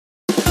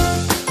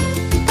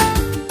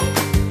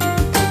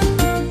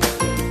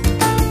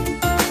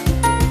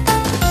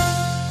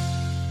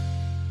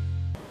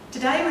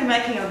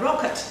making a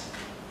rocket.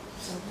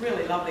 It's a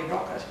really lovely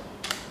rocket.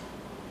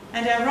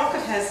 And our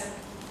rocket has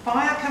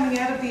fire coming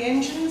out of the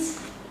engines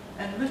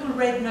and little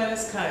red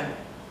nose cone.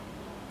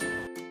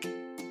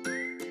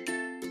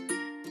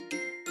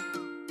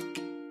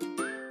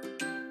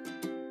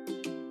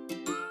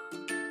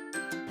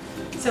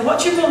 So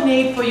what you will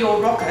need for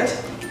your rocket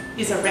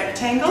is a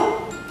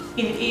rectangle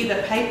in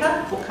either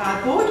paper or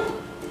cardboard,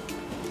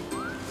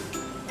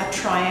 a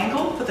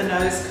triangle for the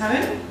nose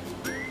cone,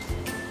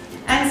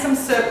 and some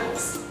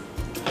circles.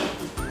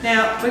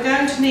 Now we're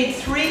going to need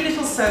 3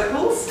 little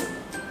circles,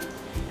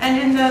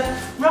 and in the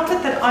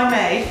rocket that I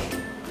made,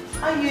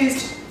 I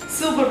used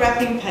silver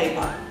wrapping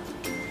paper.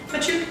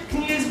 But you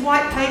can use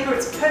white paper,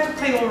 it's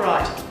perfectly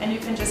alright, and you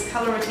can just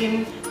colour it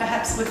in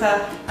perhaps with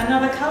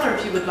another colour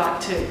if you would like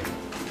to.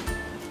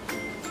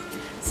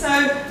 So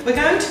we're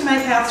going to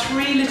make our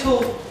 3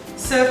 little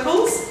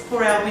circles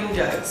for our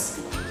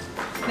windows.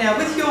 Now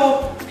with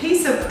your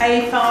piece of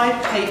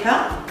A5 paper,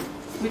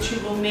 which you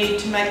will need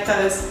to make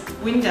those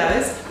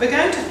windows, we're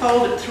going to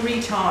fold it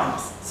 3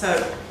 times. So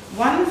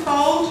 1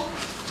 fold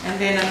and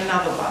then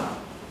another one.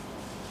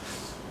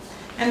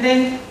 And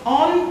then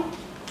on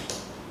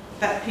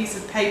that piece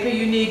of paper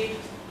you need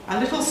a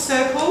little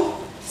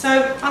circle.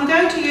 So I'm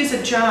going to use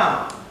a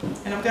jar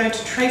and I'm going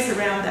to trace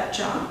around that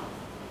jar.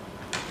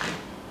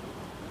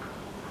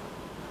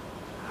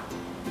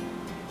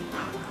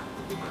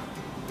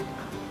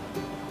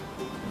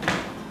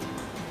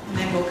 And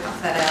then we'll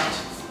cut that out.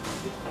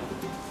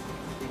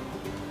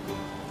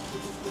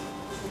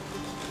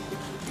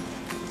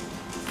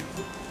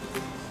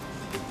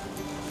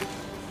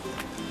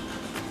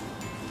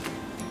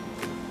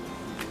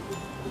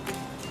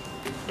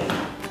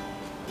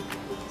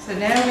 So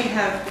now we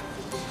have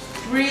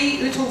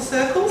 3 little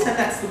circles, and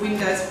that's the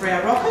windows for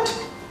our rocket.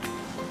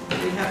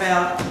 We have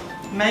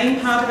our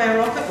main part of our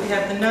rocket, we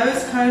have the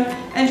nose cone,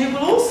 and you will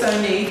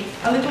also need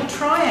a little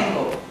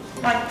triangle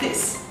like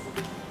this,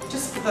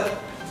 just for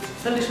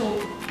the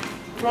little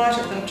right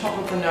at the top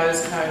of the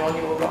nose cone on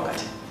your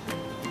rocket.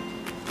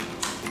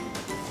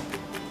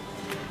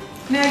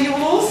 Now you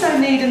will also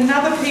need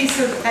another piece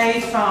of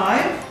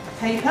A5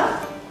 paper,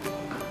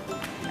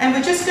 and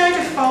we're just going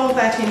to fold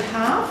that in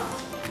half.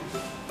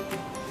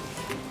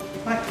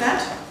 Like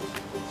that,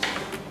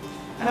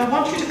 and I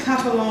want you to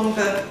cut along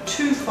the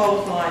 2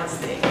 fold lines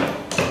there.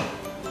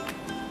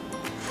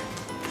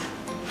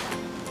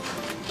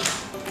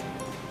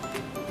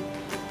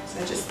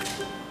 So just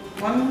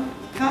 1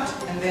 cut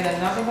and then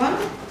another one,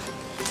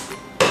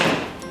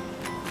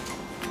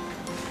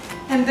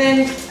 and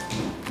then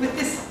with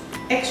this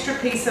extra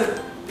piece of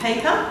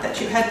paper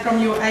that you had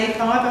from your A5,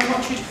 I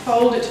want you to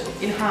fold it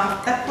in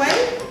half that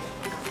way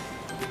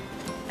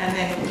and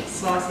then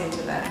slice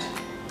into that.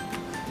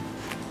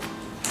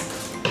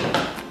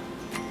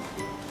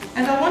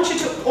 And I want you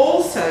to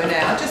also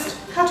now just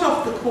cut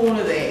off the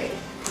corner there,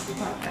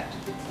 like that,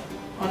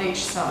 on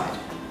each side.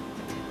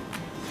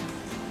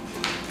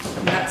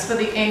 And that's for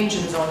the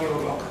engines on your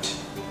rocket.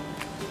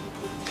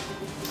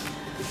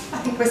 I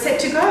think we're set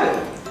to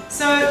go.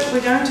 So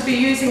we're going to be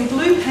using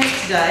blue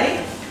paint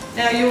today.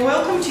 Now you're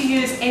welcome to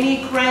use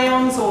any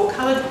crayons or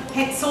coloured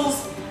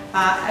pencils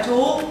at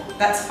all,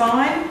 that's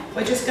fine.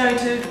 We're just going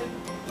to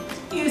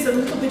use a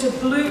little bit of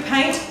blue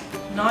paint,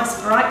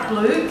 nice bright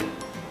blue.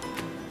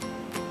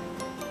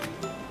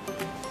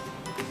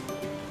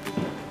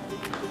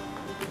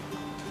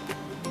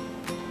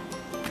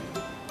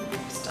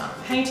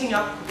 Painting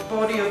up the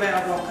body of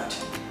our rocket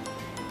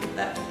with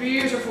that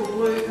beautiful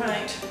blue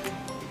paint.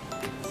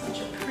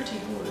 Such a pretty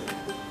blue.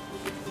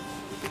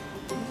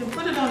 You can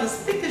put it on as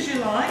thick as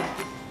you like.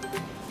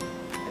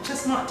 It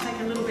just might take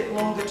a little bit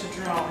longer to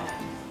dry.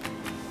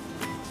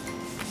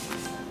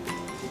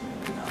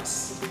 Really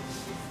nice.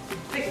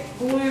 Thick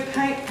blue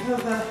paint for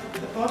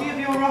the body of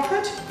your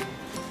rocket.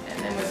 And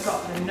then we've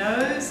got the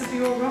nose of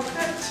your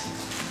rocket.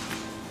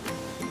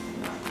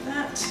 Like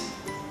that.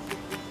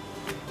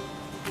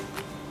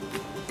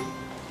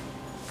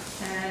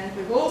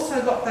 We've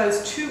also got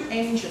those 2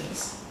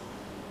 engines,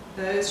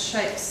 those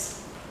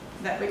shapes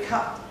that we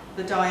cut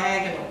the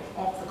diagonal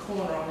off the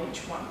corner on each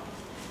one.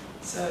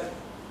 So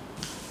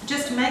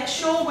just make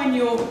sure when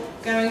you're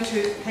going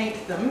to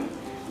paint them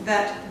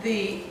that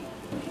the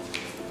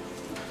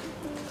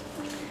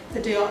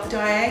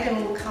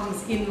diagonal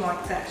comes in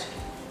like that.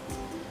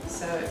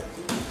 So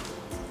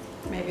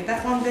maybe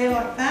that one there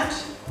like that,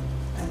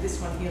 and this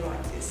one here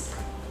like this.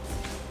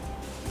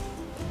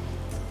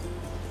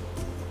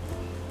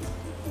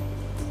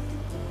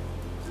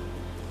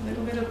 A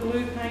little bit of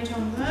blue paint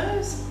on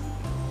those.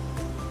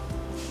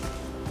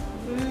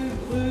 Blue,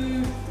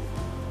 blue,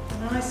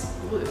 nice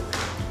blue.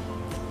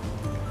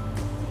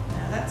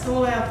 Now that's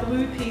all our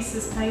blue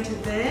pieces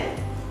painted there.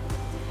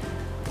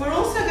 We're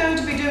also going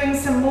to be doing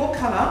some more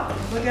colour.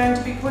 We're going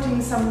to be putting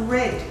some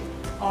red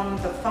on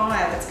the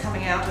fire that's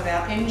coming out of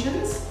our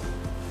engines.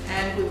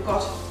 And we've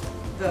got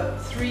the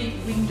 3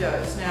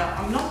 windows. Now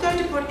I'm not going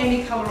to put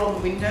any colour on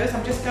the windows,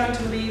 I'm just going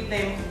to leave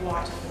them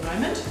white at the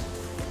moment.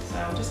 So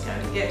I'm just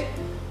going to get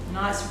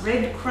nice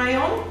red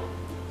crayon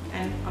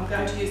And I'm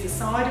going to use the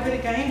side of it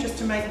again just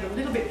to make it a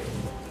little bit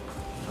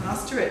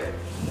faster. It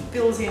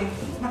fills in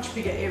much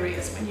bigger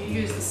areas when you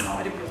use the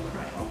side of your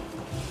crayon.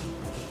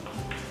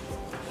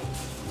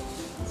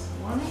 That's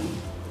 1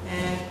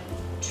 and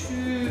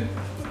 2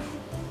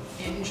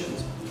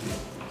 engines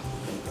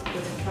with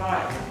a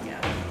fire coming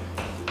out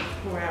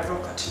for our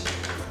rocket.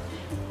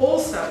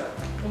 Also,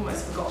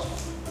 almost forgot,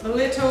 the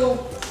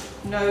little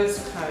nose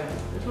cone,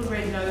 little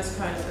red nose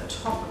cone at the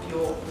top of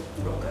your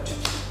rocket.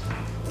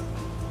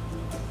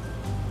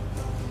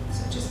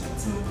 So just put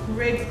some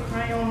red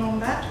crayon on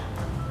that,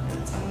 and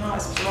it's a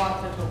nice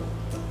bright little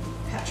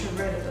patch of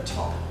red at the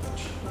top,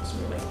 which looks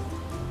really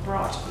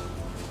bright.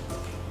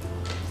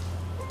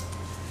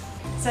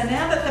 So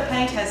now that the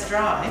paint has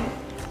dried,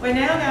 we're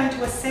now going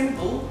to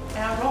assemble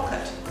our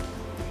rocket.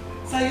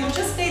 So you'll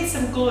just need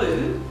some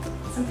glue.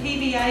 Some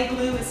PVA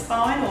glue is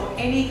fine, or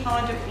any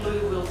kind of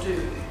glue will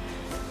do.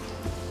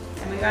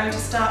 And we're going to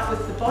start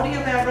with the body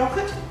of our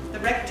rocket, the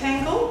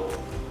rectangle,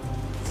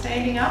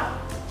 standing up.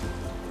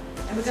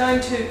 And we're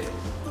going to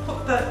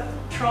put the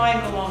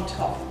triangle on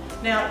top.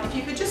 Now, if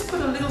you could just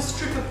put a little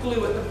strip of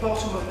glue at the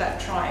bottom of that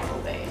triangle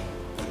there.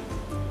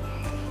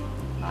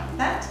 Like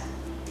that.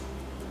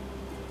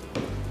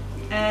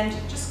 And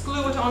just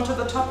glue it onto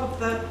the top of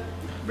the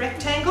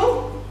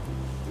rectangle.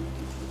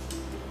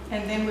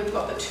 And then we've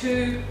got the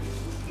 2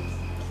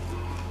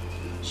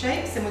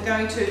 shapes, and we're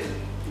going to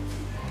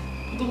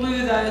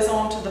glue those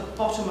onto the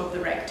bottom of the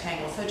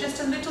rectangle. So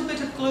just a little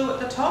bit of glue at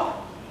the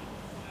top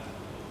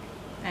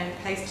and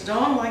paste it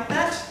on like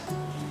that.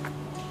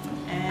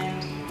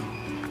 And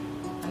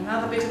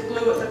another bit of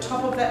glue at the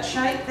top of that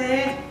shape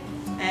there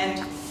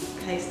and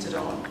paste it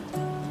on.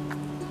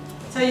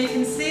 So you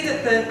can see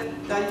that the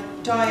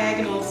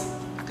diagonals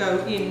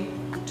go in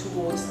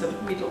towards the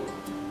middle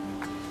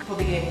for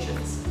the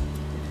engines.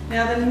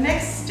 Now the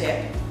next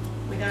step,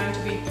 we're going to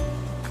be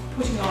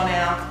putting on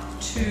our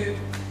 2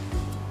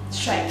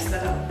 shapes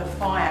that are the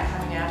fire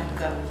coming out of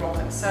the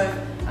rocket. So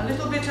a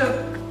little bit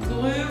of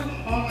glue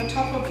on the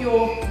top of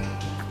your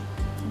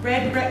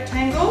red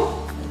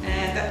rectangle,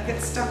 and that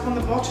gets stuck on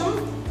the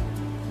bottom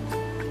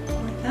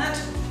like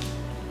that,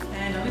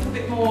 and a little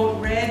bit more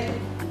red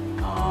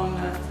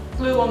on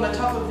glue on the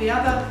top of the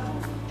other,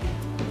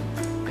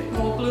 a bit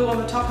more glue on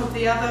the top of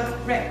the other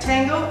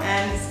rectangle,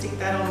 and stick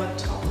that on the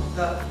top of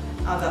the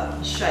other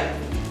shape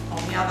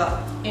on the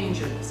other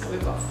engine. So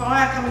we've got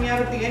fire coming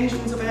out of the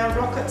engines of our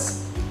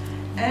rockets,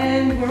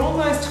 and we're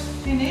almost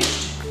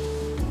finished.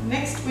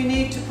 Next we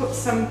need to put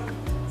some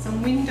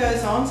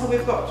windows on. So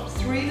we've got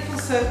 3 little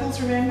circles,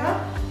 remember?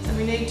 So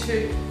we need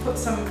to put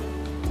some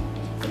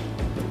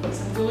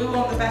glue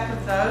on the back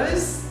of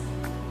those,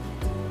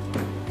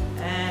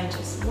 and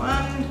just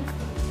 1,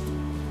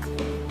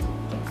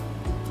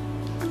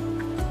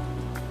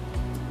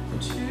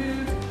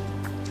 2,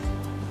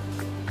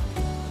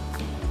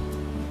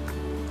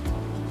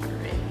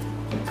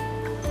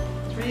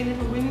 3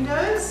 little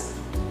windows,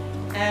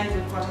 and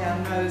we've got our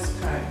nose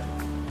cone.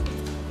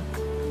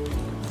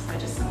 So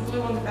just some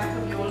glue on the back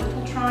of your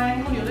little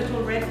triangle, your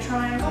little red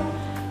triangle,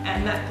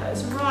 and that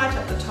goes right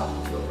at the top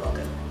of your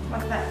rocket,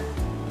 like that.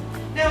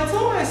 Now it's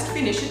almost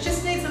finished, it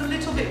just needs a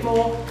little bit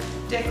more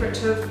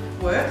decorative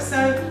work. So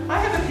I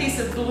have a piece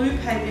of blue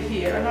paper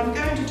here, and I'm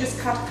going to just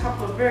cut a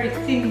couple of very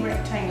thin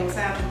rectangles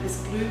out of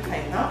this blue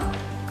paper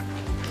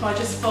by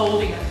just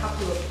folding a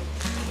couple of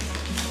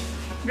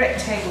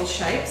rectangle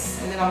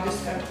shapes, and then I'm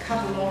just going to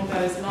cut along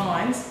those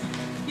lines.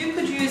 You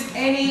could use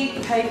any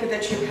paper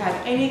that you have,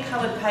 any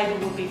coloured paper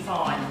would be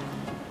fine.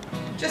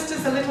 Just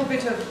as a little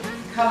bit of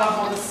colour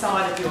on the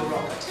side of your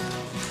rocket.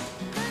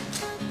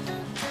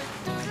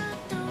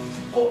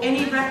 Or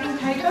any wrapping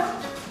paper.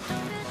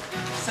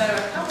 So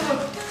a couple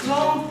of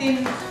long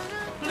thin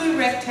blue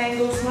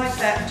rectangles like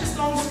that, just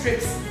long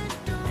strips,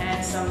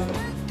 and some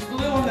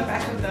glue on the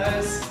back of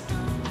those,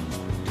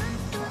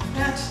 like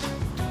that.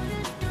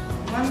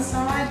 One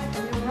side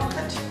of your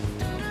rocket,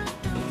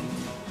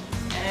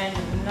 and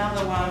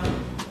another one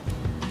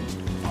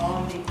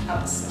on the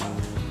other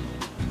side.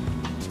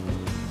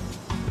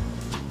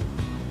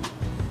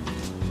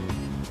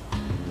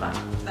 Like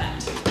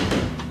that.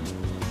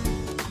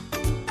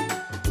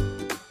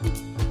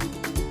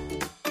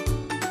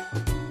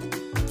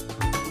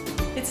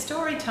 It's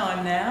story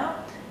time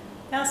now.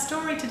 Our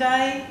story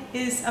today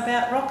is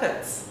about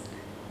rockets,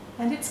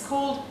 and it's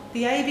called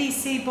The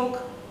ABC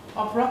Book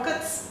of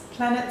Rockets,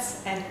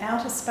 Planets and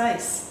Outer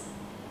Space,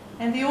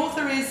 and the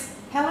author is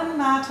Helen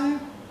Martin,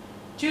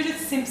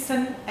 Judith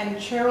Simpson and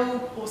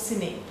Cheryl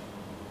Orsini.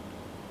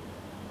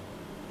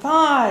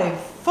 5,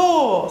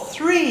 4,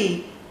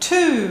 3,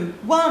 2,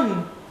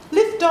 1,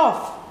 lift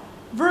off!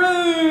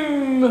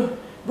 Vroom!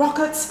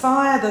 Rockets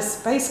fire the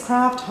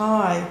spacecraft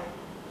high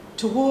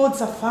towards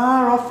a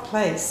far-off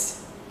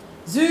place,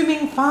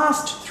 zooming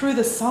fast through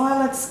the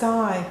silent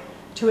sky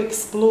to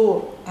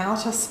explore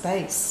outer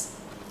space.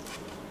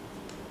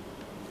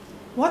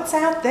 What's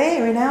out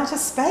there in outer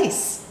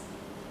space?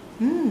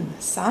 The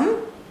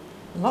sun,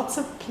 lots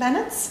of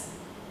planets,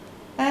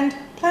 and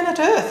planet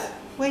Earth,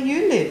 where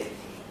you live.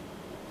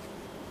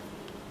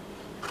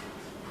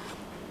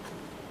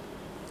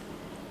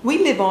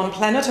 on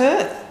planet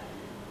Earth.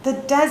 The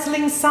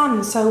dazzling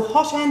sun, so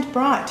hot and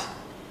bright,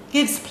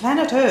 gives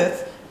planet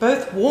Earth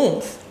both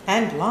warmth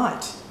and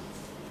light.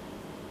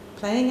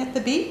 Playing at the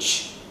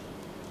beach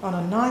on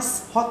a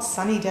nice hot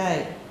sunny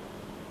day.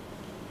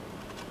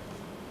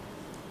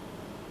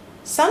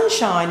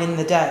 Sunshine in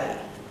the day,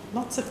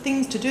 lots of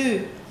things to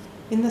do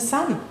in the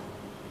sun.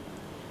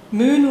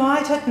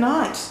 Moonlight at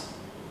night,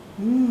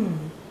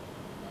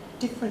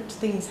 different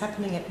things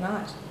happening at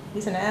night.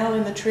 Here's an owl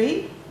in the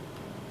tree.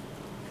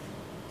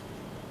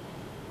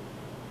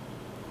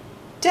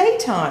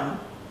 Daytime,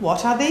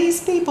 what are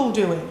these people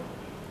doing?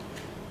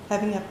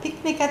 Having a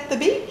picnic at the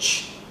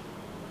beach,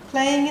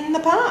 playing in the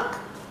park,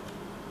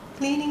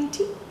 cleaning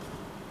teeth.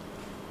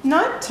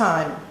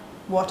 Nighttime,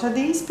 what are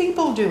these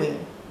people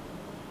doing?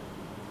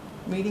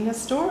 Reading a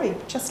story,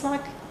 just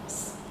like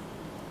us.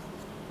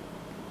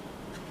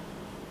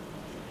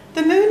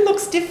 The moon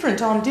looks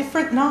different on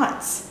different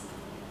nights.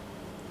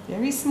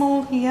 Very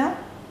small here,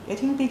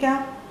 getting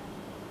bigger.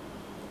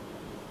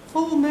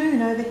 Full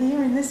moon over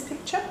here in this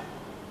picture.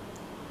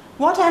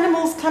 What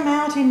animals come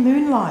out in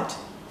moonlight?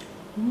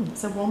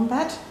 It's a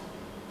wombat,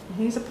 and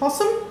here's a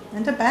possum,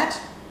 and a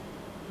bat,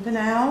 and an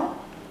owl.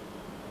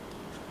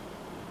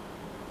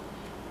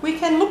 We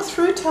can look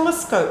through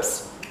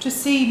telescopes to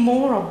see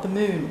more of the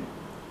moon,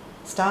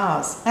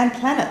 stars, and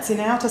planets in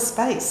outer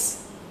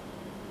space.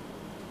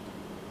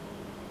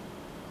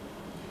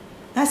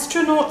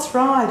 Astronauts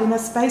ride in a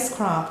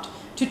spacecraft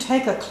to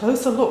take a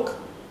closer look.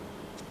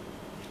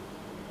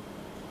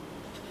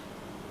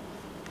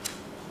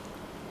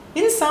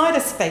 Inside a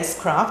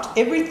spacecraft,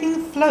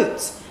 everything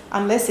floats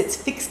unless it's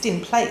fixed in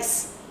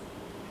place.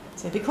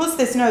 So because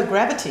there's no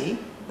gravity,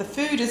 the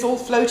food is all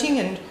floating,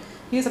 and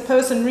here's a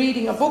person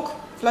reading a book,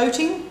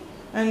 floating,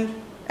 and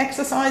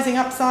exercising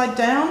upside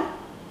down,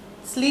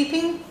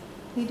 sleeping,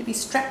 need to be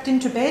strapped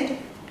into bed.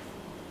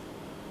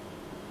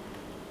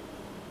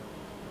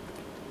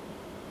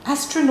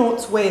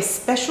 Astronauts wear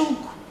special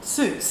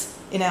suits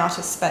in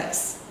outer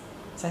space.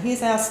 So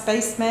here's our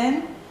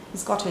spaceman.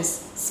 He's got his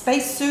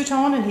space suit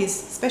on and his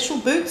special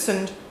boots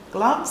and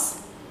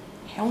gloves,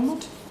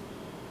 helmet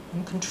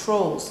and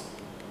controls.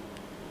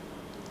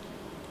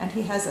 And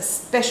he has a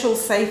special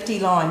safety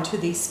line to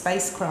the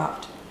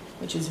spacecraft,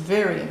 which is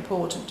very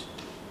important.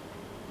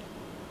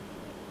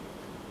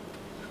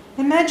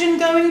 Imagine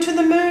going to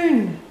the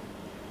moon.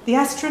 The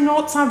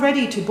astronauts are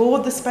ready to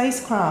board the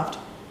spacecraft.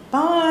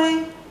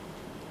 Bye.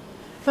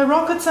 The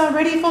rockets are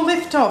ready for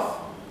liftoff.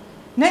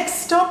 Next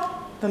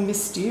stop, the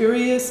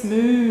mysterious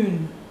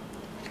moon.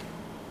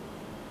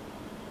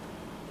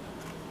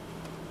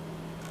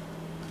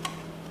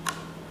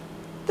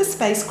 The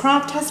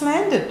spacecraft has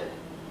landed.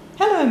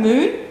 Hello,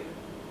 moon.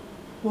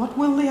 What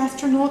will the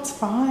astronauts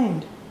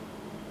find?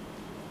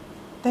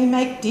 They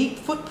make deep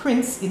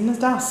footprints in the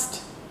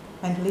dust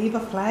and leave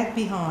a flag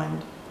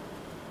behind.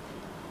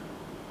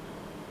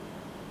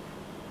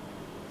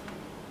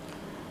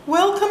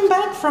 Welcome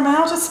back from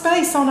outer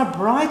space on a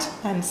bright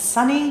and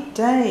sunny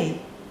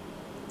day.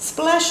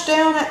 Splash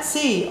down at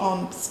sea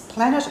on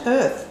planet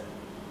Earth.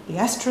 The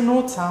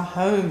astronauts are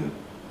home.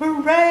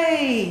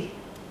 Hooray!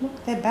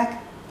 Look, they're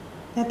back.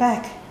 They're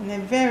back, and they're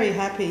very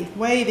happy,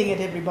 waving at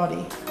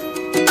everybody.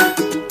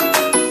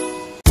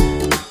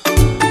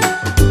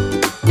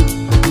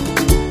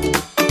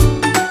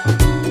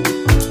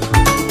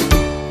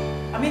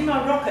 I'm in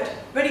my rocket,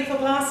 ready for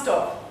blast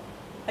off.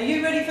 Are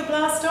you ready for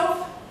blast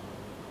off?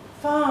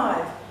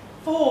 5,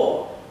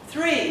 4,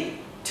 3,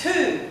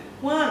 2,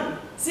 1,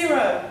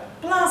 0.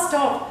 Blast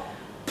off.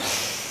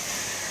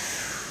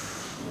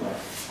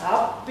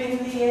 Up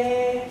in the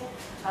air,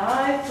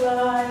 I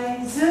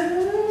fly.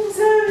 Zoom,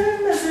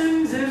 zoom,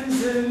 zoom, zoom,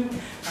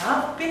 zoom.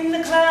 Up in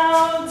the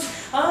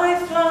clouds, I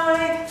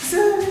fly.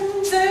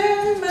 Zoom,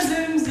 zoom,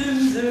 zoom,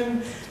 zoom,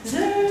 zoom.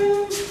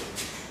 Zoom,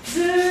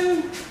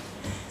 zoom,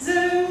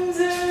 zoom,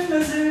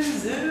 zoom, zoom,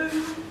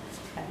 zoom.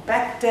 And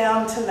back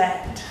down to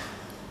land.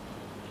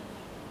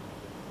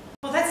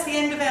 Well, that's the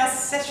end of our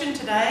session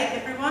today,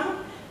 everyone.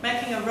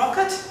 Making a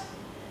rocket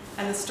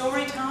and the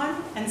story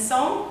time and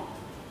song.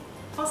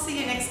 I'll see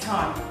you next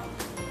time.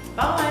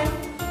 Bye.